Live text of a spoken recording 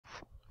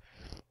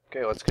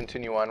Okay, let's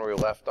continue on where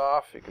we left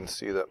off. You can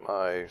see that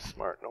my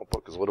Smart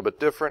Notebook is a little bit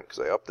different because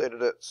I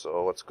updated it.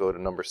 So let's go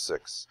to number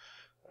 6.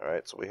 All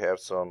right, so we have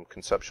some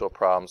conceptual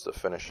problems to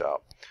finish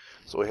out.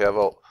 So we have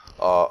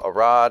a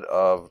rod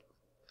of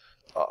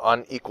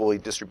unequally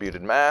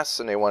distributed mass,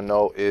 and they want to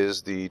know,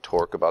 is the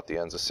torque about the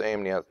ends the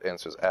same? And the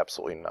answer is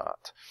absolutely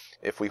not.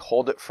 If we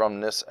hold it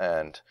from this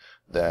end,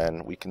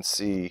 then we can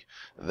see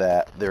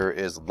that there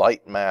is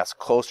light mass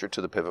closer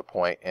to the pivot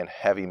point and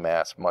heavy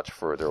mass much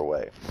further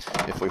away.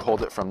 If we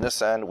hold it from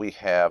this end, we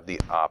have the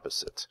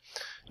opposite.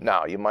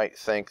 Now, you might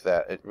think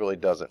that it really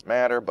doesn't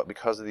matter, but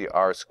because of the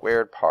r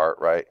squared part,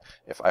 right,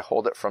 if I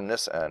hold it from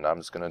this end, I'm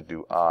just going to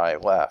do I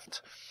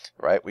left,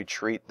 right? We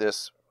treat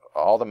this,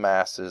 all the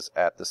masses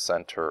at the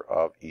center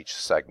of each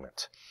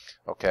segment,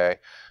 okay?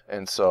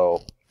 And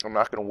so I'm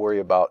not going to worry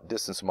about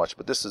distance much,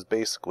 but this is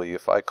basically,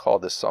 if I call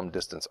this some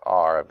distance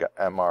r, I've got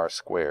mr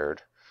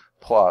squared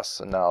plus,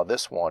 and now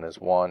this one is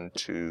 1,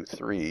 2,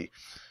 3,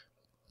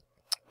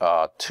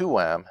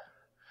 2m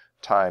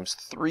times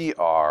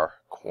 3r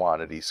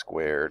quantity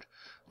squared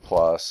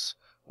plus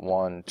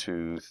 1,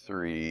 2,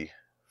 3,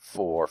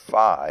 4,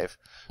 5.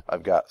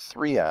 I've got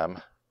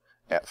 3m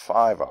at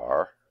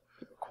 5r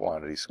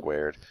quantity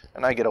squared,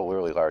 and I get a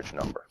really large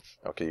number.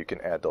 Okay, you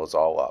can add those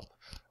all up.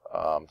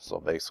 So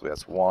basically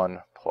that's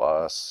 1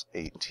 plus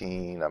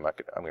 18, I'm going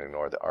to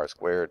ignore the r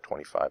squared,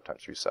 25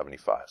 times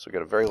 375. So we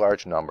get a very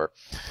large number.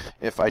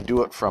 If I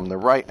do it from the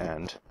right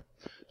end,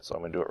 so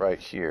I'm going to do it right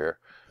here,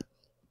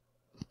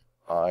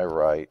 I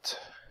write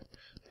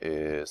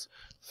is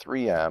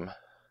 3m,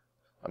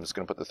 I'm just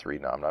going to put the 3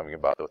 now, I'm not even going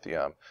to bother with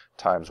the m,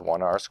 times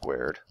 1r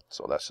squared,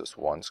 so that's just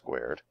 1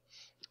 squared,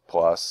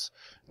 plus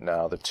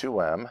now the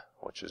 2m,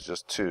 which is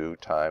just 2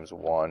 times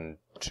 1,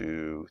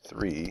 2,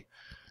 3,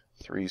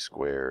 3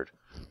 squared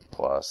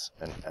plus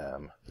an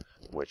m,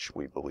 which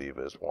we believe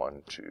is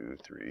 1, 2,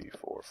 3,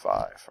 4,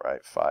 5,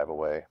 right? 5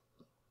 away,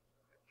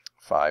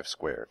 5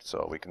 squared.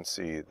 So we can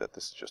see that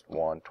this is just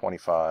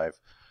 25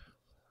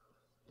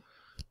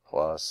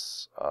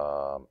 plus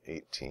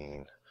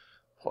 18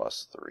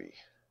 plus 3.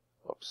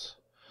 Whoops.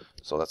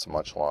 So that's a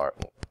much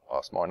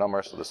smaller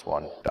number, so this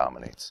one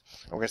dominates.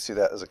 And we're going to see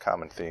that as a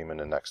common theme in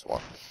the next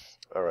one.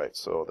 All right,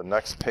 so the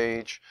next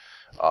page,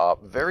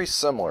 very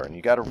similar, and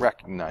you got to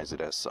recognize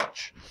it as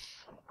such.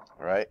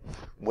 All right,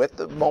 with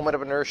the moment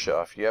of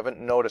inertia, if you haven't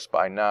noticed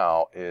by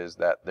now, is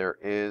that there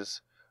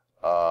is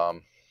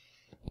no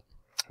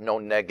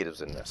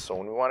negatives in this. So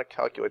when we want to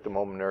calculate the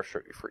moment of inertia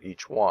for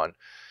each one,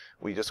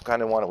 we just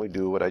kind of want to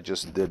do what I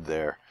just did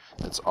there.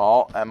 It's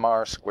all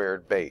mr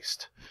squared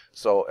based.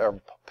 So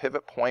our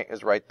pivot point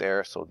is right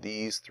there, so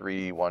these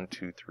 3, 1,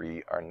 2,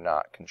 3 are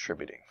not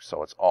contributing.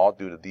 So it's all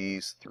due to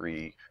these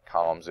 3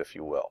 columns, if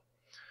you will.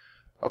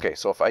 Okay,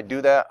 so if I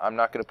do that, I'm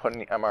not going to put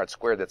any mr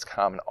squared that's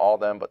common to all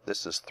of them, but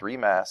this is 3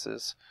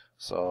 masses,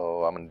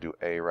 so I'm going to do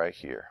A right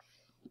here.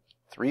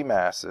 3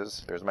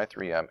 masses, there's my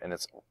 3m, and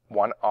it's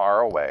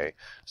 1r away,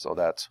 so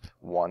that's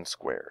 1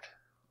 squared.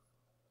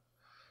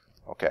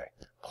 Okay,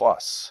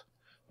 plus,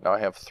 now I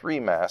have 3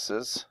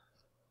 masses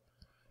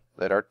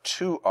that are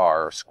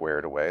 2r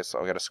squared away, so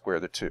I've got to square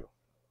the 2.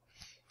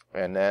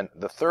 And then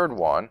the third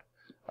one,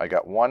 I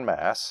got 1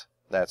 mass,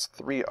 that's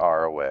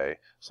 3r away,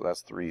 so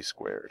that's 3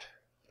 squared.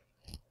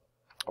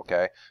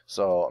 Okay,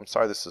 so I'm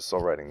sorry this is slow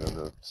writing,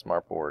 the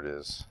smartboard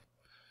is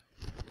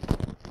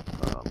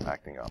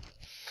acting up.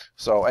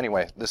 So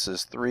anyway, this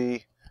is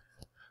 3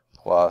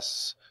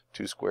 plus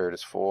 2 squared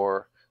is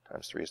 4,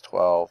 times 3 is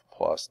 12,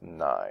 plus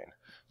 9.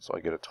 So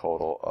I get a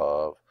total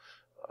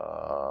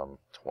of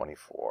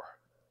 24.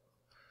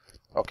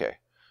 Okay,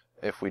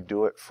 if we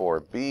do it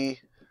for B,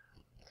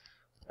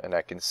 and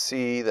I can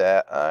see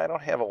that I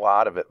don't have a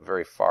lot of it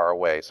very far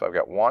away. So I've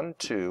got 1,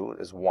 2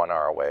 is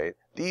 1r away.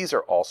 These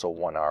are also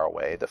 1r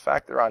away. The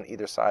fact they're on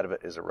either side of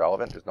it is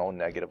irrelevant. There's no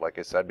negative, like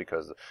I said,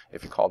 because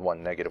if you called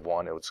one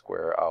 -1, it would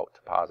square out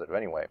to positive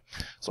anyway.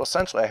 So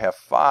essentially I have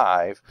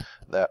 5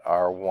 that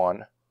are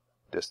 1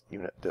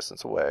 unit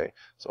distance away.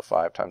 So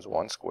 5 times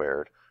 1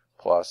 squared,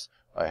 plus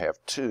I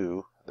have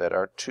 2 that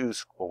are 2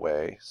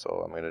 away.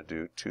 So I'm going to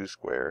do 2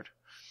 squared.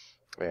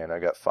 And I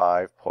got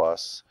 5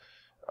 plus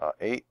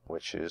 8,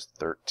 which is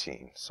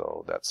 13.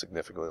 So that's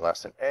significantly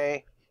less than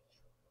A.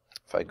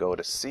 If I go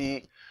to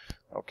C,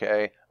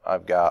 okay,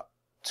 I've got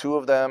 2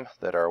 of them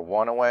that are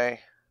 1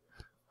 away,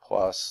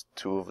 plus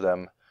 2 of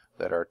them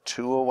that are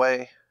 2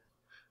 away,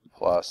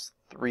 plus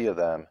 3 of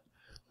them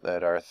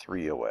that are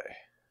 3 away.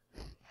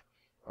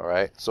 All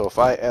right, so if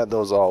I add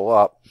those all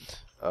up,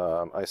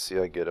 I see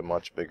I get a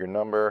much bigger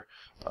number.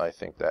 I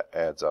think that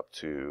adds up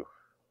to,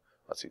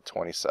 let's see,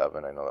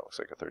 27. I know that looks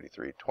like a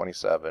 33.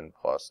 27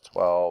 plus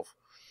 12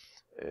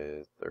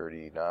 is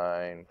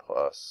 39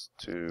 plus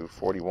 2,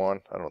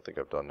 41. I don't think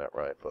I've done that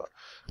right, but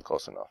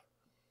close enough.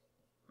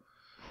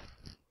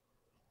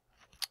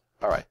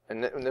 All right,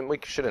 and then we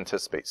should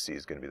anticipate C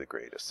is going to be the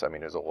greatest. I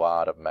mean, there's a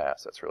lot of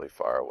mass that's really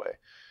far away.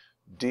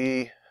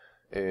 D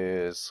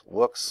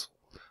looks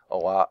a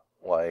lot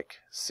like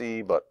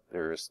C, but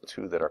there's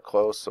 2 that are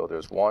close. So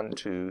there's 1,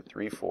 2,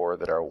 3, 4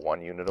 that are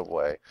 1 unit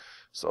away.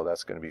 So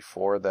that's going to be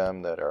 4 of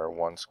them that are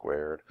 1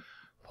 squared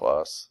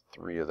plus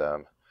 3 of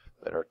them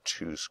that are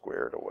 2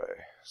 squared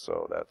away.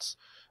 So that's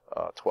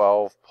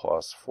 12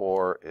 plus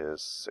 4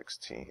 is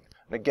 16.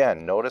 And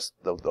again, notice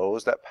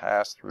those that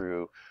pass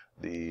through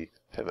the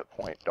pivot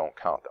point don't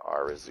count. The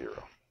R is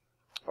 0.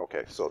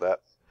 Okay, so that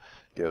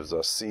gives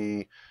us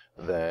C,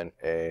 then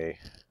A,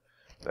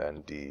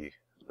 then D,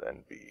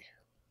 then B.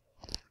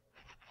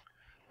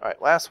 All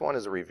right, last one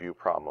is a review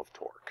problem of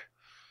torque.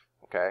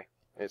 Okay,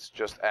 it's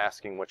just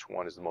asking which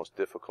one is the most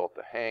difficult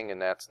to hang,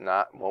 and that's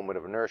not moment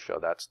of inertia,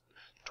 that's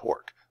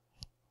torque.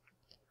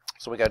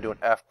 So we got to do an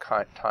F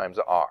times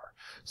R.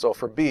 So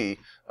for B,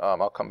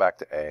 I'll come back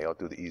to A, I'll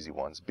do the easy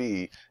ones.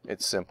 B,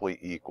 it's simply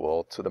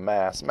equal to the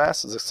mass.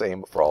 Mass is the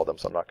same for all of them,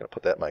 so I'm not going to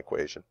put that in my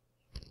equation.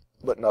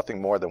 But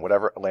nothing more than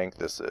whatever length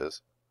this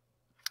is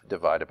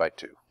divided by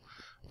 2.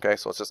 Okay,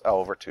 so it's just L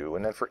over 2.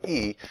 And then for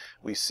E,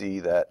 we see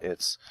that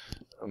it's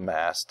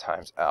mass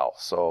times L.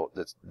 So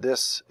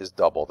this is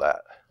double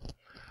that. All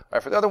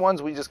right, for the other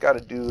ones, we just got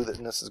to do,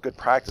 and this is good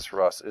practice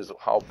for us, is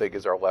how big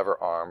is our lever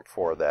arm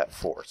for that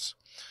force.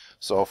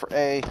 So for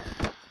A,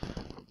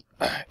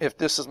 if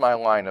this is my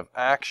line of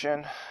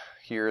action,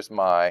 here's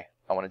my,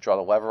 I want to draw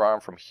the lever arm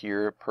from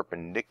here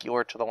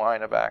perpendicular to the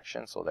line of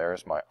action. So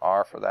there's my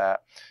R for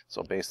that.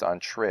 So based on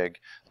trig,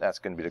 that's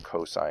going to be the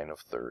cosine of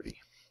 30.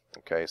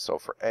 Okay, so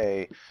for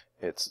A,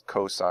 it's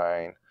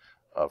cosine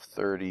of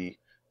 30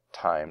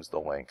 times the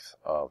length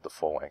of the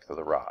full length of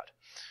the rod.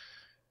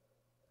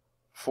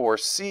 For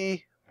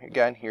C,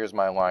 again, here's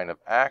my line of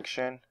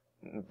action.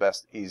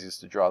 Best,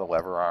 easiest to draw the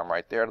lever arm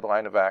right there to the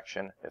line of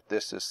action. If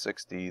this is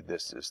 60,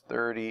 this is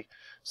 30.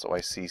 So I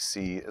see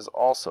C is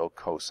also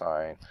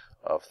cosine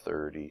of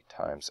 30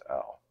 times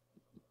L.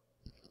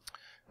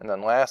 And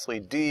then lastly,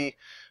 D,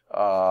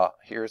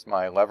 here's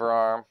my lever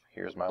arm.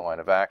 Here's my line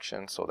of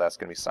action, so that's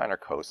going to be sine or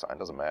cosine,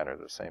 doesn't matter,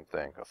 the same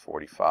thing, of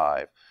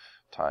 45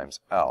 times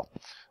L.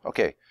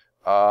 Okay,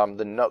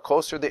 the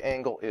closer the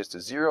angle is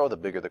to 0, the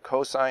bigger the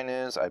cosine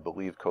is. I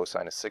believe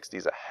cosine of 60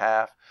 is a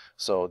half,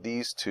 so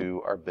these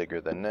two are bigger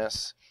than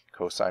this.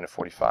 Cosine of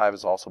 45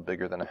 is also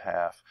bigger than a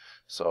half.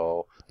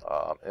 So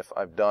if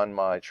I've done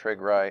my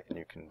trig right, and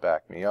you can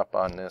back me up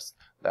on this,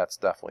 that's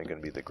definitely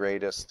going to be the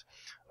greatest.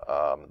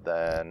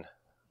 Then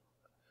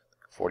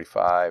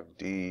 45,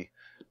 D,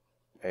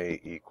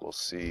 A equals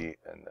C,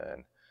 and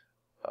then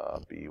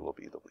B will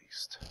be the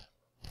least.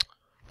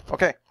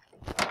 Okay,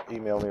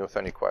 email me with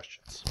any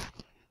questions.